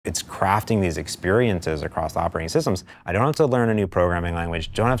crafting these experiences across the operating systems, I don't have to learn a new programming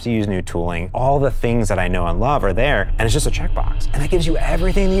language, don't have to use new tooling. All the things that I know and love are there, and it's just a checkbox. And that gives you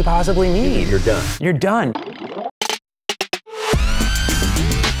everything that you possibly need. You're done. You're done.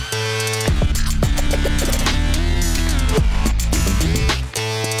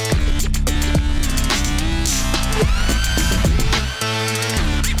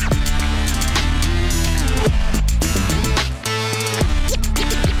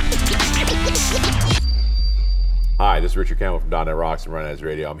 Hi, this is Richard Campbell from .NET Rocks and Run As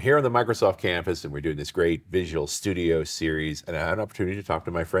Radio. I'm here on the Microsoft campus, and we're doing this great Visual Studio series, and I had an opportunity to talk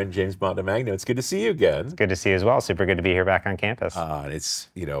to my friend James Montemagno. It's good to see you again. It's good to see you as well. Super good to be here back on campus. It's,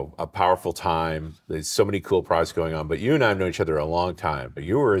 you know, a powerful time. There's so many cool projects going on, but you and I have known each other a long time.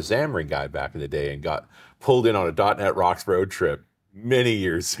 You were a Xamarin guy back in the day and got pulled in on a .NET Rocks road trip many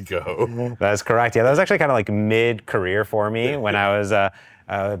years ago. That's correct. Yeah, that was actually kind of like mid-career for me when I was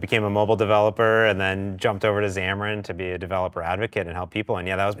became a mobile developer and then jumped over to Xamarin to be a developer advocate and help people. And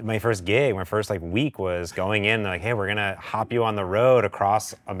yeah, that was my first gig. My first week was going in like, hey, we're gonna hop you on the road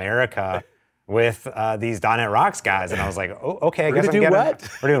across America with these .NET Rocks guys. And I was like, oh, okay, I guess I'm getting what?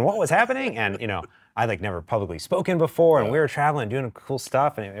 We're doing what was happening? And you know, I'd never publicly spoken before, and we were traveling, doing cool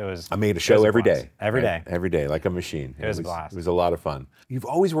stuff, and it was. I made a show every day. Every day. Every day, like a machine. It was a blast. It was a lot of fun. You've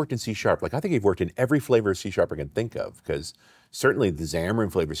always worked in C#. I think you've worked in every flavor of C# I can think of, because certainly the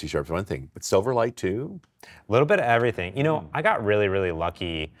Xamarin flavor of C# is one thing, but Silverlight too? A little bit of everything. You know, I got really, really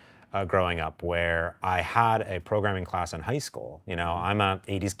lucky growing up where I had a programming class in high school. You know, I'm a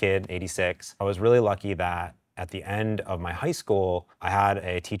 80s kid, 86. I was really lucky that at the end of my high school, I had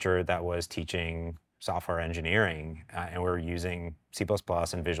a teacher that was teaching software engineering, and we were using C++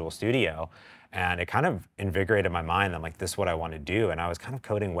 and Visual Studio. And it kind of invigorated my mind. I'm like, this is what I want to do. And I was kind of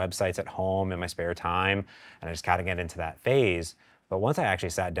coding websites at home in my spare time, and I just kind of get into that phase. But once I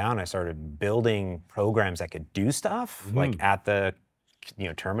actually sat down, I started building programs that could do stuff, like at the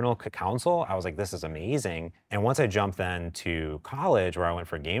terminal console. I was like, this is amazing. And once I jumped then to college, where I went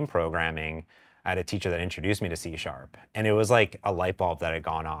for game programming, I had a teacher that introduced me to C#, and it was like a light bulb that had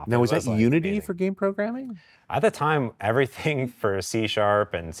gone off. Now, was that Unity amazing. For game programming? At the time, everything for C#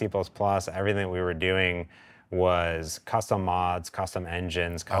 and C++, everything we were doing was custom mods, custom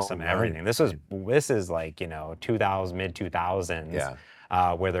engines, custom everything. This is like, you know, mid 2000s,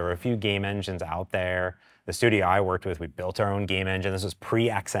 where there were a few game engines out there. The studio I worked with, we built our own game engine. This was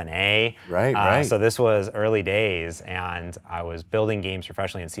pre-XNA. Right. So this was early days, and I was building games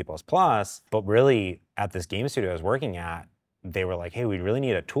professionally in C++, but really at this game studio I was working at, they were like, hey, we really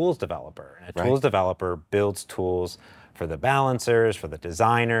need a tools developer. And a tools developer builds tools for the balancers, for the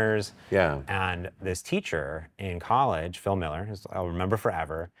designers. Yeah. And this teacher in college, Phil Miller, who I'll remember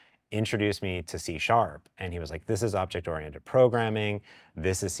forever, introduced me to C#, and he was like, this is object-oriented programming,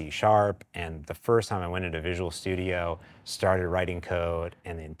 this is C#, and the first time I went into Visual Studio, started writing code,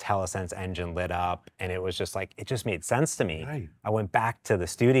 and the IntelliSense engine lit up, and it was just like, it just made sense to me. Right. I went back to the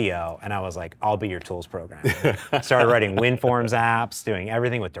studio, and I was like, I'll be your tools programmer. Started writing WinForms apps, doing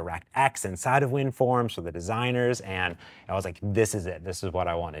everything with DirectX inside of WinForms for the designers, and I was like, this is it, this is what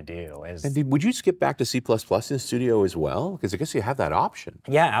I want to do. And would you skip back to C++ in Studio as well? Because I guess you have that option.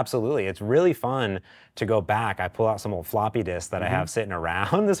 Yeah, absolutely. It's really fun to go back. I pull out some old floppy disks that I have sitting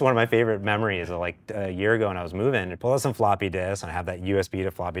around. This is one of my favorite memories of like a year ago when I was moving. I pull out some floppy disks, and I have that USB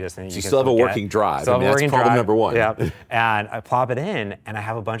to floppy disk. And you still have a working drive. I mean, that's problem number one. Yeah. And I plop it in, and I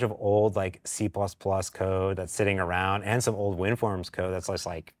have a bunch of old like C++ code that's sitting around, and some old WinForms code that's just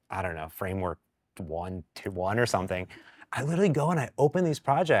like, I don't know, framework 1.1 or something. I literally go and I open these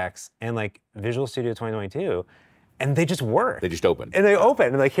projects in like Visual Studio 2022, and they just work. They just open. And they open,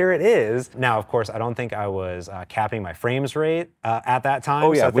 and like, here it is. Now, of course, I don't think I was capping my frames rate at that time.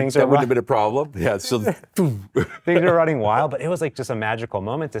 Oh yeah, so that wouldn't have been a problem. Yeah, so things are running wild, but it was like just a magical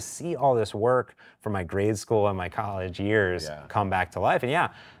moment to see all this work from my grade school and my college years come back to life. And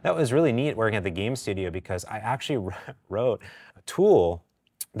yeah, that was really neat working at the game studio, because I actually wrote a tool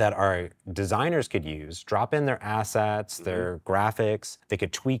that our designers could use, drop in their assets, their graphics. They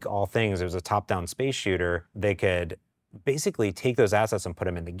could tweak all things. There was a top-down space shooter. They could basically take those assets and put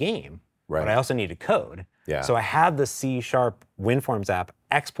them in the game. But I also needed code. Yeah. So I had the C# WinForms app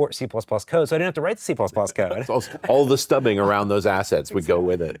export C++ code, so I didn't have to write the C++ code. All the stubbing around those assets would go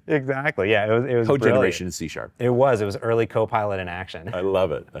with it. Exactly, yeah, it was Code brilliant. generation in C#. It was early Copilot in action. I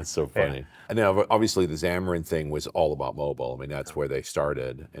love it, that's so funny. Yeah. And now, obviously, the Xamarin thing was all about mobile. I mean, that's where they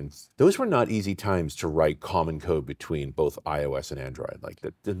started. And those were not easy times to write common code between both iOS and Android. Like,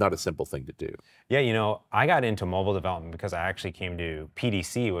 that's not a simple thing to do. Yeah, you know, I got into mobile development because I actually came to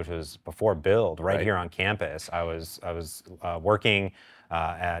PDC, which was before Build, right here on campus. I was working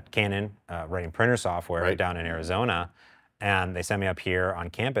at Canon, writing printer software down in Arizona. And they sent me up here on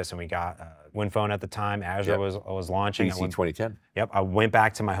campus, and we got WinPhone at the time. Azure was launching. BC 2010. Yep, I went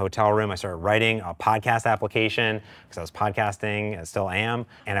back to my hotel room. I started writing a podcast application because I was podcasting, and still am.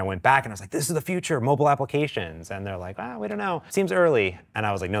 And I went back and I was like, this is the future, mobile applications. And they're like, we don't know. Seems early. And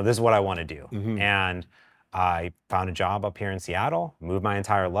I was like, no, this is what I want to do. And I found a job up here in Seattle, moved my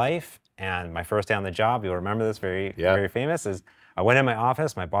entire life. And my first day on the job, you'll remember this, very famous, is I went in my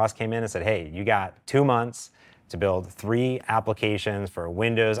office, my boss came in and said, hey, you got 2 months to build 3 applications for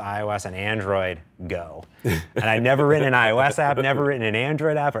Windows, iOS, and Android, go. And I'd never written an iOS app, never written an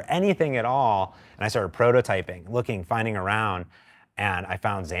Android app or anything at all. And I started prototyping, looking, finding around, and I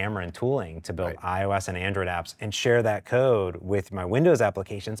found Xamarin tooling to build iOS and Android apps and share that code with my Windows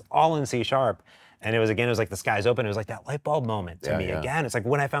applications, all in C#. And it was like the skies open. It was like that light bulb moment to me again. It's like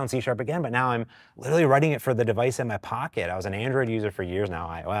when I found C# again, but now I'm literally writing it for the device in my pocket. I was an Android user for years now,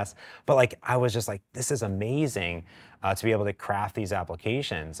 iOS. But like, I was just like, this is amazing to be able to craft these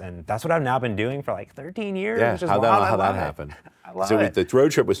applications. And that's what I've now been doing for like 13 years. Yeah, how that happened. I love it. it. The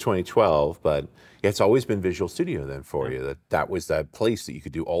road trip was 2012, but it's always been Visual Studio then for you. That was that place that you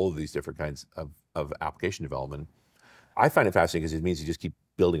could do all of these different kinds of application development. I find it fascinating because it means you just keep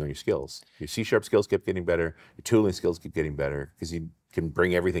building on your skills. Your C# skills keep getting better, your tooling skills keep getting better because you can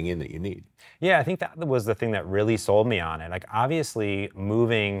bring everything in that you need. Yeah, I think that was the thing that really sold me on it. Like, obviously,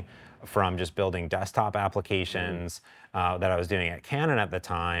 moving from just building desktop applications that I was doing at Canon at the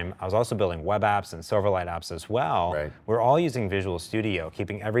time, I was also building web apps and Silverlight apps as well. We're all using Visual Studio,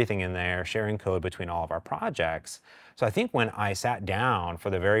 keeping everything in there, sharing code between all of our projects. So I think when I sat down for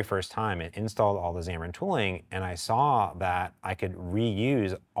the very first time and installed all the Xamarin tooling, and I saw that I could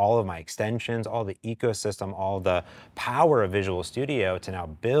reuse all of my extensions, all the ecosystem, all the power of Visual Studio to now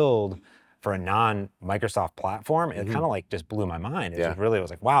build for a non-Microsoft platform, it kind of like just blew my mind. It just really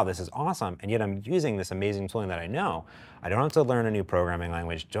was like, wow, this is awesome. And yet I'm using this amazing tooling that I know. I don't have to learn a new programming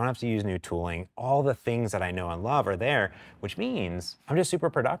language, don't have to use new tooling. All the things that I know and love are there, which means I'm just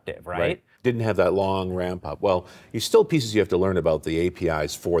super productive, right? Didn't have that long ramp up. Well, you still pieces you have to learn about the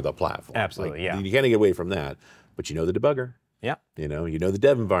APIs for the platform. Absolutely, like, you can't get away from that, but you know the debugger. Yeah. You know the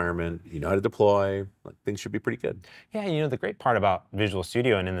dev environment, you know how to deploy, like, things should be pretty good. Yeah, the great part about Visual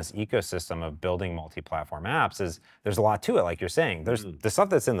Studio and in this ecosystem of building multi-platform apps is there's a lot to it, like you're saying. There's the stuff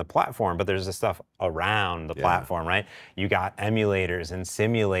that's in the platform, but there's the stuff around the platform, right? You got emulators and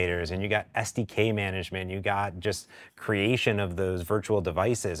simulators, and you got SDK management, you got just creation of those virtual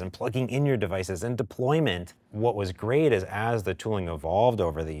devices and plugging in your devices and deployment. What was great is as the tooling evolved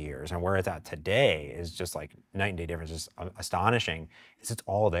over the years and where it's at today is just like night and day difference, just astonishing. It's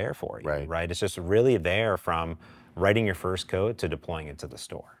all there for you, right? It's just really there from writing your first code to deploying it to the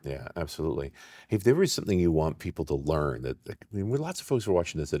store. Yeah, absolutely. If there is something you want people to learn, lots of folks who are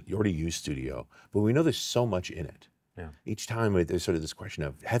watching this that already use Studio, but we know there's so much in it. Yeah. Each time there's sort of this question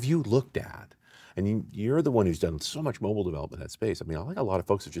of, have you looked at? And you're the one who's done so much mobile development in that space. I mean, I think a lot of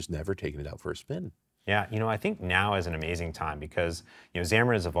folks have just never taken it out for a spin. Yeah, I think now is an amazing time because,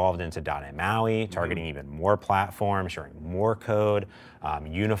 Xamarin has evolved into .NET MAUI, targeting even more platforms, sharing more code,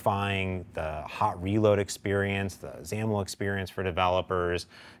 unifying the hot reload experience, the XAML experience for developers,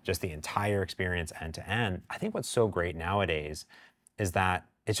 just the entire experience end to end. I think what's so great nowadays is that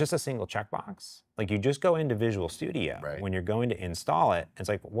it's just a single checkbox. Like, you just go into Visual Studio when you're going to install it. It's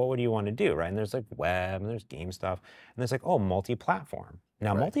like, what would you want to do, right? And there's like web, and there's game stuff, and there's like, oh, multi-platform.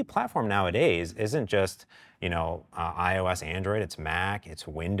 Now, multi-platform nowadays isn't just, iOS, Android, it's Mac, it's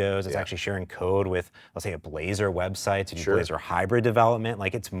Windows, it's actually sharing code with, let's say, a Blazor website to do Blazor hybrid development.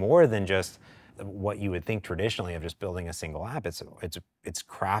 Like, it's more than just what you would think traditionally of just building a single app. It's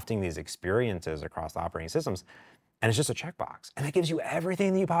crafting these experiences across the operating systems. And it's just a checkbox. And that gives you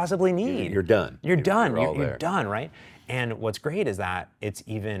everything that you possibly need. You're done. You're done. You're done, right? And what's great is that it's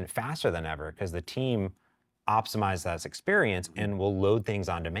even faster than ever because the team optimizes that experience and will load things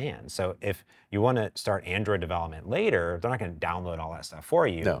on demand. So if you want to start Android development later, they're not going to download all that stuff for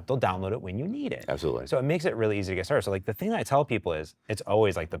you. No. They'll download it when you need it. Absolutely. So it makes it really easy to get started. So like the thing I tell people is it's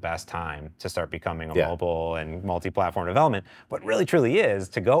always like the best time to start becoming a mobile and multi-platform development. What really truly is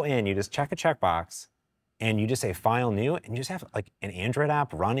to go in, you just check a checkbox, and you just say File New, and you just have like an Android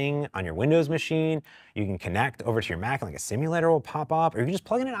app running on your Windows machine. You can connect over to your Mac, and like a simulator will pop up, or you can just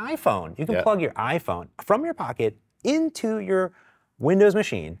plug in an iPhone. You can plug your iPhone from your pocket into your Windows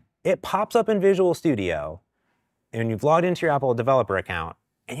machine. It pops up in Visual Studio, and you've logged into your Apple developer account,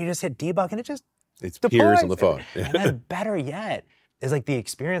 and you just hit debug, and it just appears on the phone. And then better yet is like the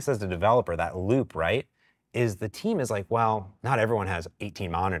experience as the developer, that loop, right? Is the team is like, well, not everyone has 18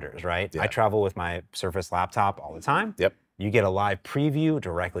 monitors, right? I travel with my Surface laptop all the time. You get a live preview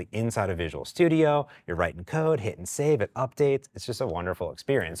directly inside of Visual Studio. You're writing code, hitting save, it updates. It's just a wonderful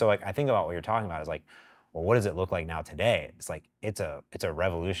experience. So like I think about what you're talking about is like, well, what does it look like now today? It's like it's a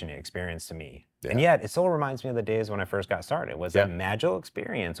revolutionary experience to me. Yeah. And yet it still reminds me of the days when I first got started. It was that magical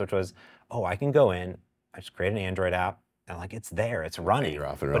experience, which was, oh, I can go in, I just create an Android app, and like it's there, it's running. You're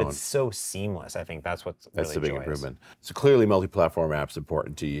off and but rolling. it's so seamless. I think that's what's really the big joyous. improvement. So clearly multi-platform apps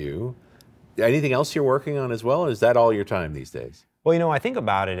important to you. Anything else you're working on as well, or is that all your time these days? Well, you know, I think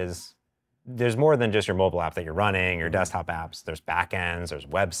about it as there's more than just your mobile app that you're running, your desktop apps. There's backends, there's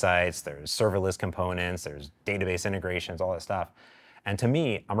websites, there's serverless components, there's database integrations, all that stuff. And to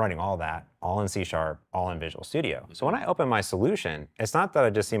me, I'm running all that, all in C#, all in Visual Studio. So when I open my solution, it's not that I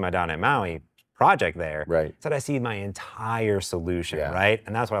just see my .NET MAUI project there. Right. It's that I see my entire solution, right?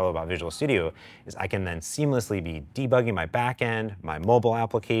 And that's what I love about Visual Studio is I can then seamlessly be debugging my backend, my mobile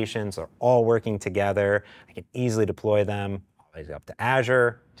applications are all working together. I can easily deploy them up to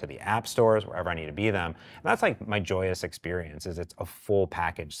Azure, to the app stores, wherever I need to be them. And that's like my joyous experience is it's a full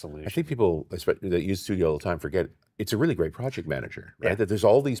package solution. I think people especially that use Studio all the time forget it's a really great project manager, right? That there's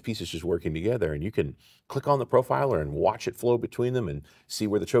all these pieces just working together and you can click on the profiler and watch it flow between them and see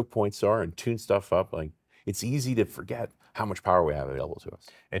where the choke points are and tune stuff up. Like it's easy to forget how much power we have available to us.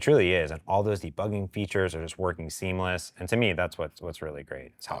 It truly is. And all those debugging features are just working seamless. And to me, that's what's really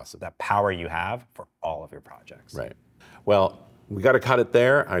great. It's awesome. That power you have for all of your projects. Right. Well, we got to cut it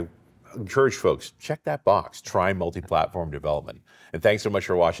there. I encourage folks, check that box, try multi-platform development. And thanks so much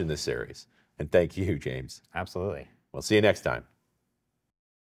for watching this series. And thank you, James. Absolutely. We'll see you next time.